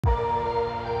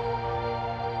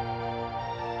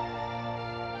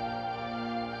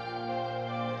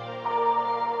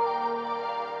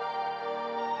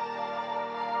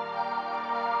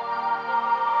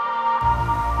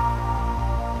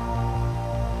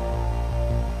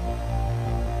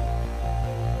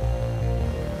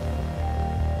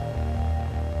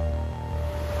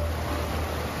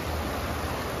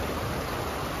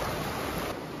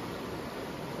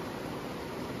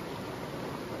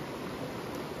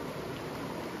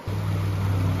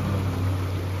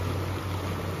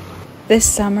This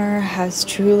summer has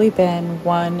truly been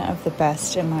one of the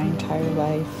best in my entire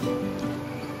life.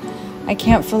 I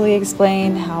can't fully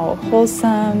explain how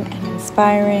wholesome and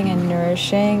inspiring and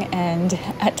nourishing and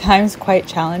at times quite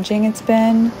challenging it's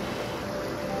been.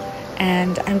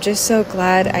 And I'm just so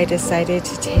glad I decided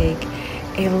to take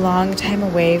a long time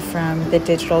away from the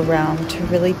digital realm to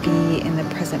really be in the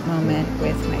present moment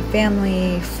with my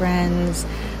family, friends,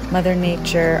 Mother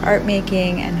Nature, art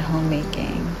making, and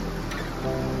homemaking.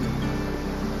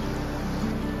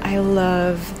 I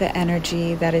love the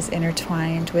energy that is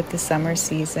intertwined with the summer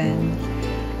season.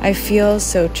 I feel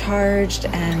so charged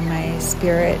and my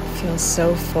spirit feels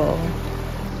so full.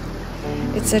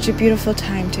 It's such a beautiful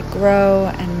time to grow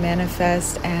and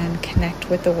manifest and connect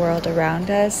with the world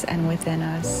around us and within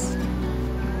us.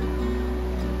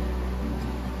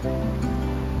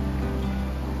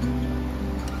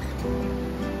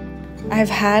 I've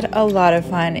had a lot of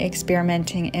fun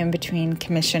experimenting in between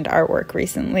commissioned artwork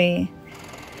recently.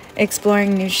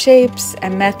 Exploring new shapes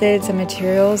and methods and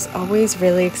materials always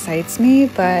really excites me,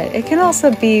 but it can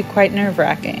also be quite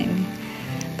nerve-wracking.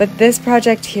 But this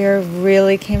project here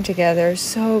really came together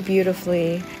so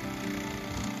beautifully.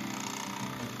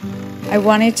 I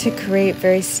wanted to create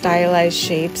very stylized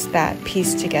shapes that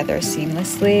piece together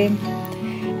seamlessly.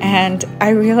 And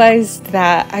I realized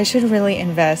that I should really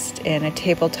invest in a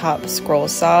tabletop scroll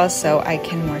saw so I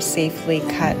can more safely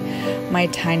cut my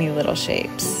tiny little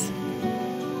shapes.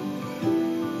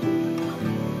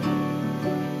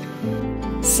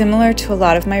 Similar to a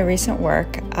lot of my recent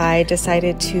work, I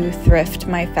decided to thrift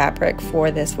my fabric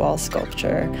for this wall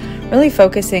sculpture, really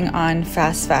focusing on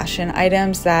fast fashion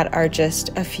items that are just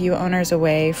a few owners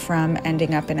away from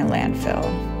ending up in a landfill.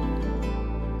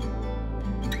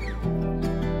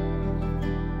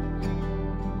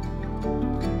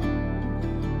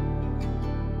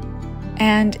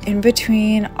 And in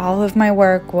between all of my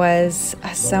work was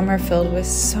a summer filled with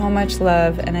so much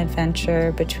love and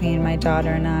adventure between my daughter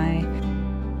and I.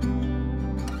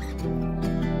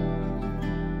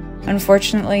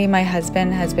 Unfortunately, my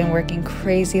husband has been working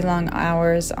crazy long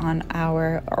hours on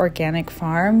our organic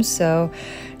farm, so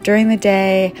during the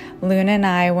day, Luna and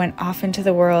I went off into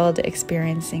the world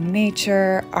experiencing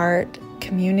nature, art,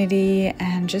 community,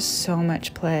 and just so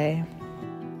much play.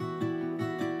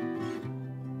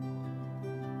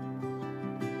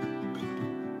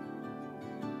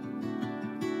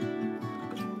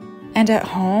 And at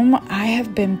home, I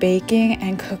have been baking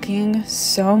and cooking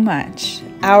so much.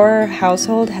 Our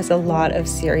household has a lot of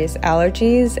serious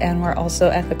allergies and we're also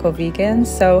ethical vegans,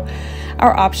 so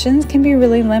our options can be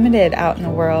really limited out in the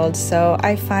world. So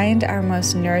I find our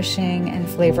most nourishing and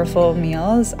flavorful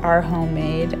meals are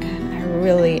homemade, and I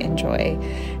really enjoy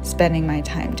spending my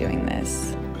time doing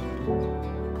this.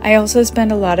 I also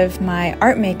spend a lot of my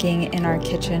art making in our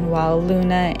kitchen while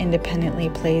Luna independently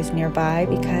plays nearby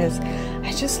because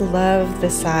I just love the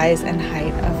size and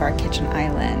height of our kitchen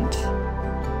island.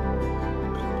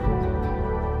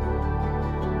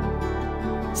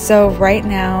 So right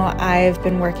now I've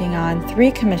been working on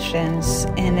 3 commissions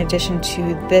in addition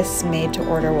to this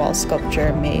made-to-order wall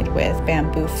sculpture made with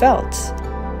bamboo felt.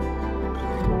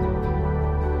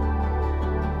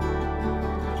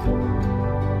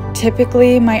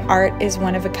 Typically, my art is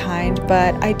one of a kind,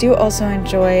 but I do also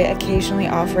enjoy occasionally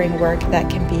offering work that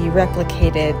can be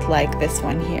replicated like this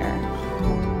one here.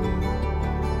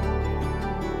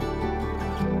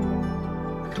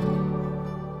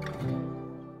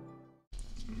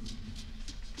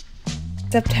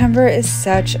 September is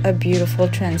such a beautiful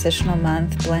transitional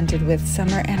month, blended with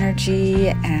summer energy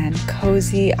and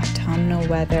cozy autumnal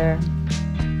weather.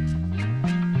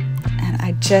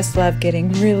 I just love getting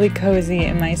really cozy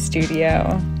in my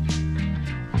studio.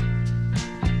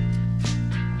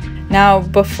 Now,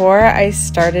 before I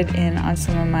started in on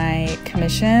some of my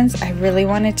commissions, I really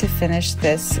wanted to finish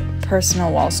this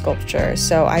personal wall sculpture,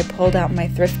 so I pulled out my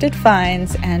thrifted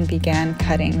finds and began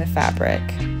cutting the fabric.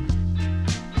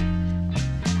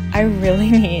 I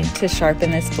really need to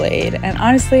sharpen this blade, and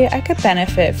honestly, I could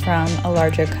benefit from a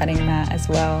larger cutting mat as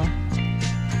well.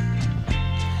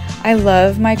 I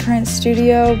love my current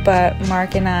studio, but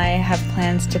Mark and I have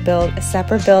plans to build a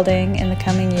separate building in the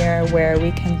coming year where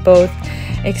we can both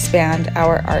expand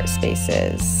our art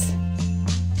spaces.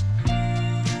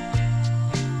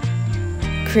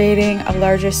 Creating a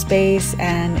larger space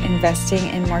and investing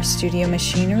in more studio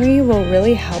machinery will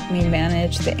really help me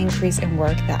manage the increase in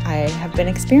work that I have been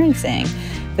experiencing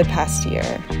the past year.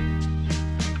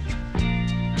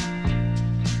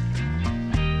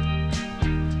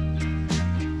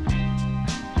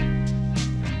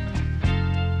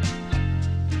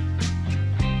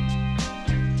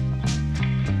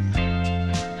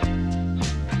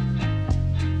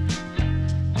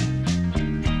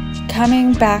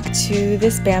 coming back to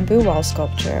this bamboo wall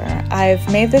sculpture.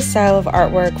 I've made this style of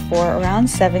artwork for around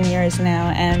 7 years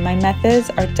now, and my methods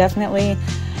are definitely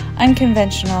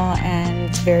unconventional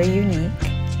and very unique.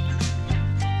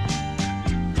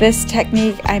 This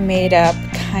technique I made up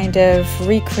kind of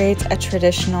recreates a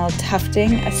traditional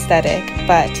tufting aesthetic,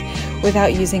 but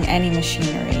without using any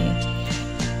machinery.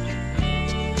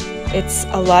 It's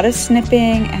a lot of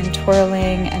snipping and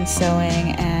twirling and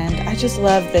sewing, and I just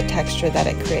love the texture that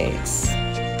it creates.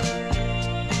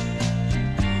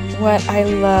 What I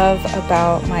love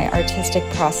about my artistic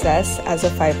process as a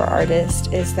fiber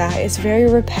artist is that it's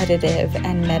very repetitive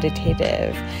and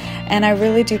meditative. And I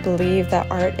really do believe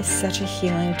that art is such a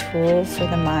healing tool for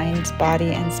the mind,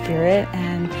 body, and spirit.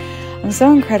 And I'm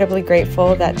so incredibly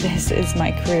grateful that this is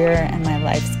my career and my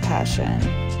life's passion.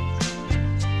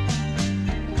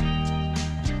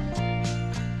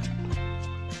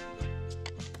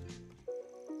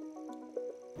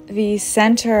 The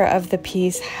center of the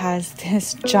piece has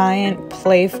this giant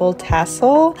playful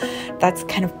tassel that's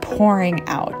kind of pouring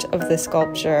out of the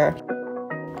sculpture.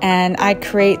 And I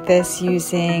create this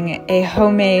using a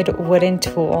homemade wooden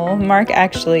tool. Mark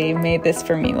actually made this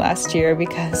for me last year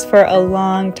because for a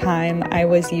long time I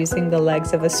was using the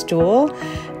legs of a stool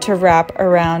to wrap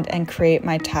around and create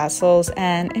my tassels,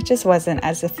 and it just wasn't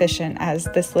as efficient as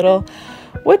this little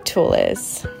wood tool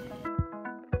is.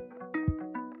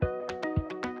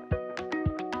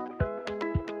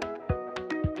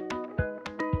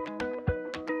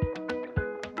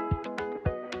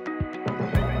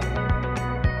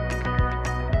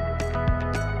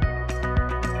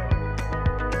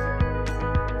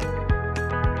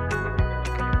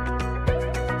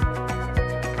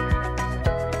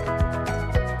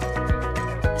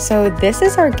 So this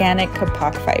is organic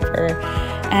kapok fiber,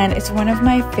 and it's one of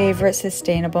my favorite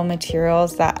sustainable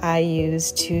materials that I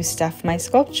use to stuff my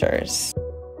sculptures.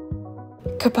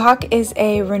 Kapok is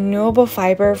a renewable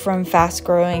fiber from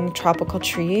fast-growing tropical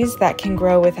trees that can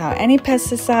grow without any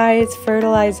pesticides,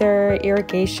 fertilizer,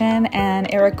 irrigation, and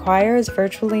it requires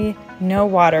virtually no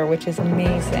water, which is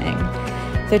amazing.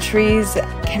 The trees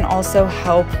can also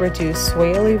help reduce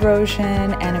soil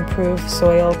erosion and improve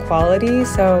soil quality,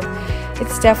 so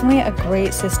it's definitely a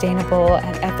great sustainable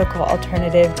and ethical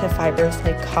alternative to fibers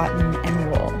like cotton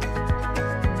and wool.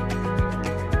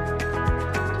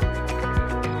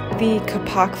 The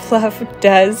kapok fluff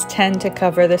does tend to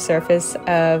cover the surface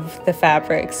of the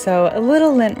fabric, so a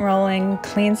little lint rolling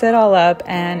cleans it all up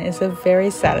and is a very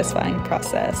satisfying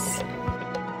process.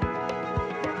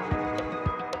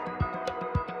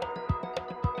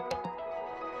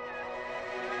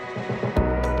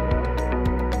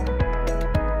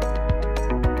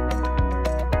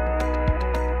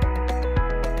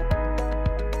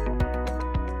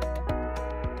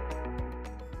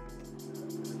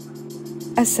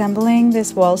 Assembling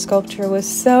this wall sculpture was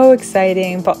so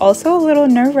exciting, but also a little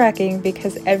nerve-wracking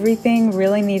because everything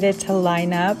really needed to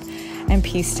line up and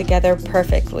piece together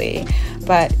perfectly.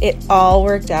 But it all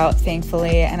worked out,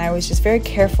 thankfully, and I was just very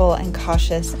careful and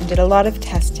cautious and did a lot of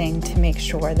testing to make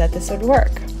sure that this would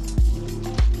work.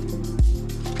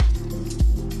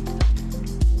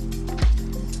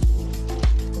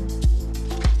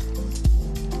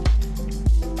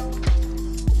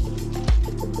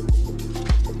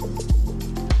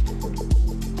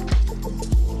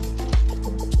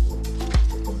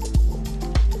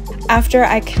 After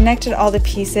I connected all the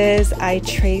pieces, I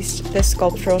traced the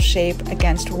sculptural shape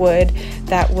against wood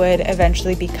that would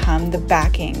eventually become the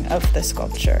backing of the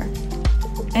sculpture.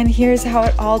 And here's how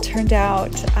it all turned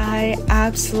out. I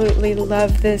absolutely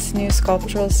love this new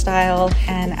sculptural style,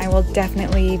 and I will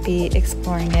definitely be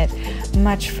exploring it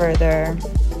much further.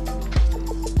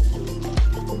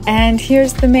 And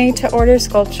here's the made-to-order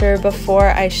sculpture before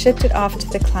I shipped it off to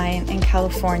the client in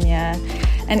California.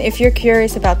 And if you're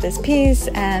curious about this piece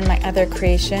and my other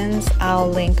creations, I'll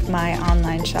link my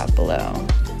online shop below.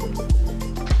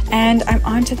 And I'm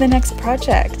on to the next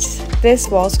project. This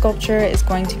wall sculpture is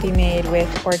going to be made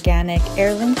with organic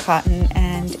heirloom cotton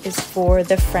and is for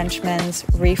the Frenchman's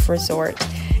Reef Resort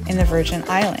in the Virgin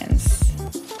Islands.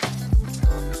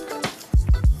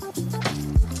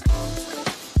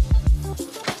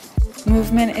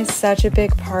 Movement is such a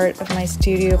big part of my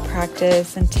studio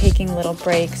practice, and taking little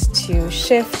breaks to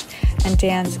shift and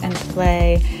dance and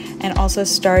play, and also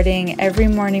starting every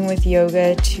morning with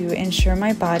yoga to ensure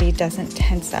my body doesn't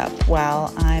tense up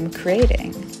while I'm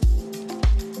creating.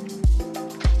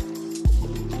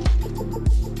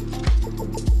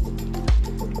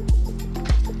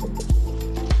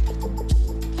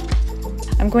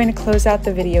 I'm going to close out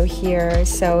the video here,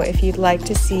 so if you'd like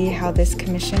to see how this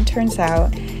commission turns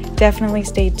out, definitely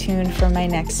stay tuned for my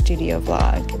next studio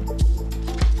vlog.